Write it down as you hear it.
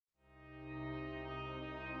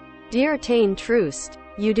Dear Tein Troost,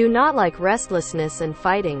 you do not like restlessness and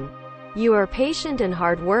fighting. You are patient and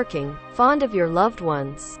hardworking, fond of your loved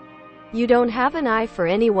ones. You don't have an eye for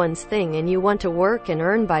anyone's thing and you want to work and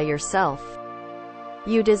earn by yourself.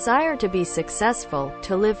 You desire to be successful,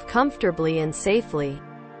 to live comfortably and safely.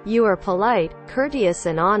 You are polite, courteous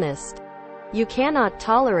and honest. You cannot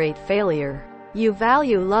tolerate failure. You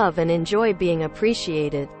value love and enjoy being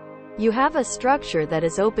appreciated. You have a structure that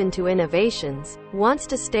is open to innovations, wants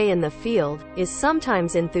to stay in the field, is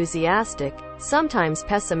sometimes enthusiastic, sometimes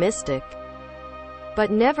pessimistic,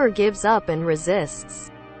 but never gives up and resists.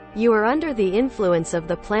 You are under the influence of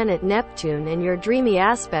the planet Neptune and your dreamy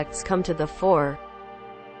aspects come to the fore.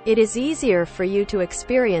 It is easier for you to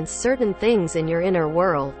experience certain things in your inner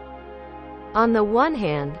world. On the one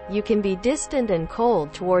hand, you can be distant and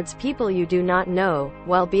cold towards people you do not know,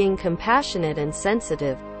 while being compassionate and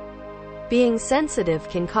sensitive. Being sensitive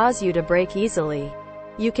can cause you to break easily.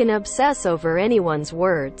 You can obsess over anyone's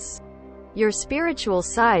words. Your spiritual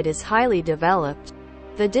side is highly developed.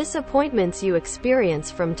 The disappointments you experience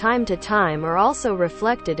from time to time are also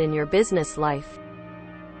reflected in your business life.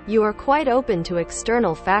 You are quite open to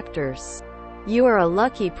external factors. You are a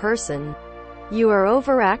lucky person. You are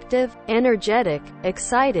overactive, energetic,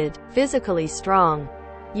 excited, physically strong.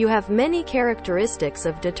 You have many characteristics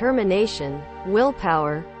of determination,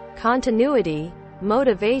 willpower, continuity,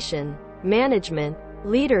 motivation, management,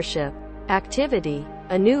 leadership, activity,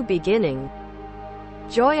 a new beginning,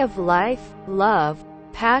 joy of life, love,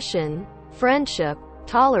 passion, friendship,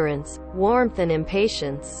 tolerance, warmth and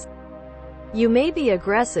impatience. You may be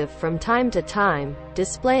aggressive from time to time,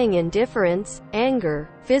 displaying indifference, anger,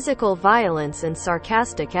 physical violence and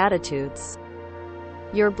sarcastic attitudes.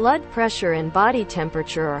 Your blood pressure and body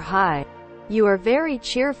temperature are high. You are very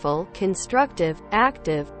cheerful, constructive,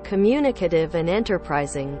 active, communicative and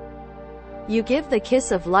enterprising. You give the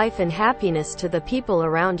kiss of life and happiness to the people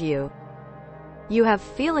around you. You have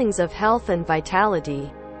feelings of health and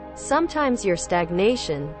vitality. Sometimes your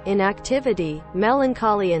stagnation, inactivity,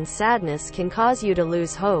 melancholy and sadness can cause you to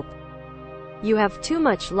lose hope. You have too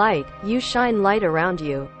much light, you shine light around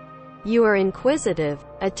you. You are inquisitive,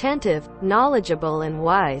 attentive, knowledgeable and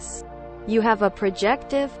wise. You have a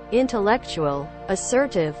projective, intellectual,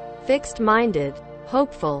 assertive, fixed-minded,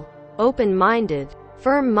 hopeful, open-minded,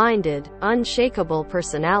 firm-minded, unshakable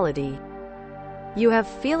personality. You have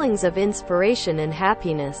feelings of inspiration and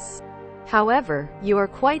happiness. However, you are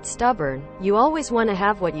quite stubborn, you always want to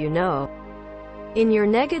have what you know. In your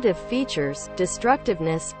negative features,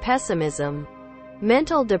 destructiveness, pessimism,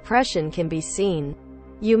 mental depression can be seen.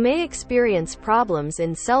 You may experience problems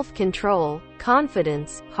in self-control,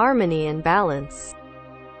 confidence, harmony and balance.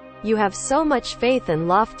 You have so much faith and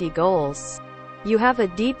lofty goals. You have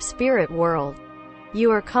a deep spirit world.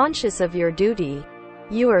 You are conscious of your duty.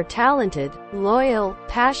 You are talented, loyal,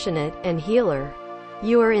 passionate, and healer.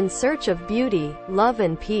 You are in search of beauty, love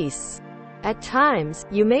and peace. At times,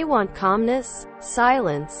 you may want calmness,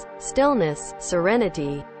 silence, stillness,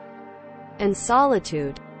 serenity, and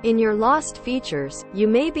solitude. In your lost features, you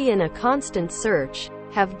may be in a constant search,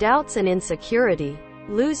 have doubts and insecurity,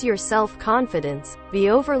 lose your self-confidence, be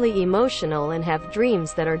overly emotional and have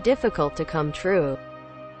dreams that are difficult to come true.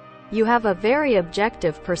 You have a very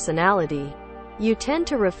objective personality. You tend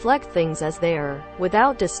to reflect things as they are,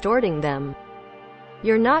 without distorting them.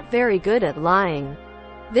 You're not very good at lying.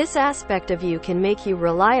 This aspect of you can make you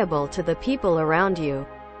reliable to the people around you.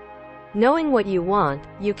 Knowing what you want,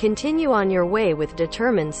 you continue on your way with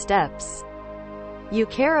determined steps. You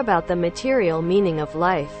care about the material meaning of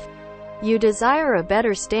life. You desire a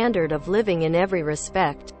better standard of living in every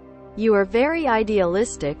respect. You are very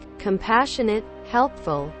idealistic, compassionate,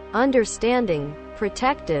 helpful, understanding,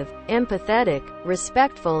 protective, empathetic,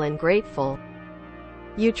 respectful and grateful.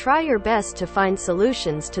 You try your best to find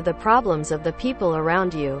solutions to the problems of the people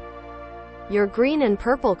around you. Your green and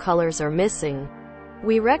purple colors are missing.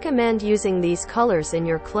 We recommend using these colors in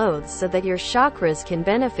your clothes so that your chakras can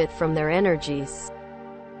benefit from their energies.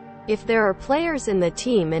 If there are players in the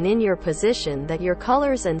team and in your position that your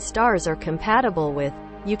colors and stars are compatible with,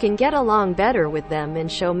 you can get along better with them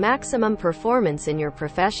and show maximum performance in your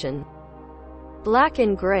profession. Black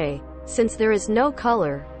and gray. Since there is no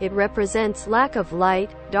color, it represents lack of light,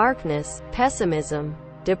 darkness, pessimism,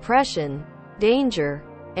 depression, danger,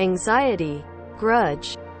 anxiety,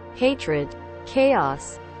 grudge, hatred,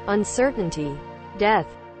 chaos, uncertainty, death,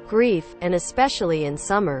 grief, and especially in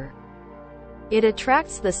summer. It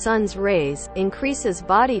attracts the sun's rays, increases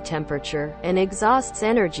body temperature, and exhausts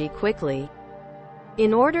energy quickly.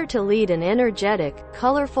 In order to lead an energetic,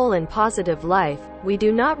 colorful and positive life, we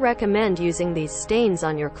do not recommend using these stains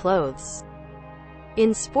on your clothes.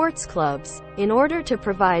 In sports clubs, in order to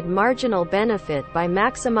provide marginal benefit by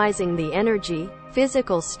maximizing the energy,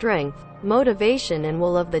 physical strength, motivation and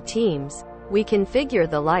will of the teams, we configure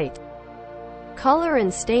the light, color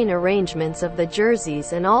and stain arrangements of the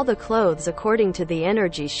jerseys and all the clothes according to the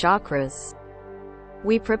energy chakras.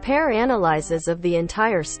 We prepare analyses of the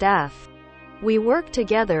entire staff. We work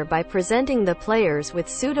together by presenting the players with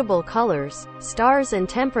suitable colors, stars and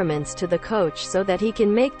temperaments to the coach so that he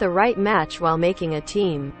can make the right match while making a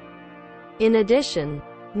team. In addition,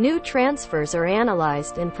 new transfers are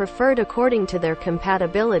analyzed and preferred according to their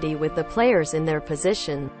compatibility with the players in their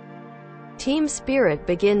position. Team spirit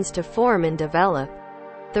begins to form and develop.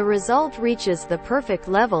 The result reaches the perfect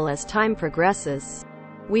level as time progresses.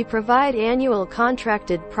 We provide annual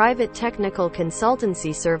contracted private technical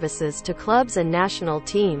consultancy services to clubs and national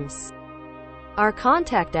teams. Our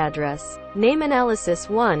contact address,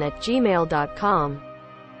 nameanalysis1@gmail.com.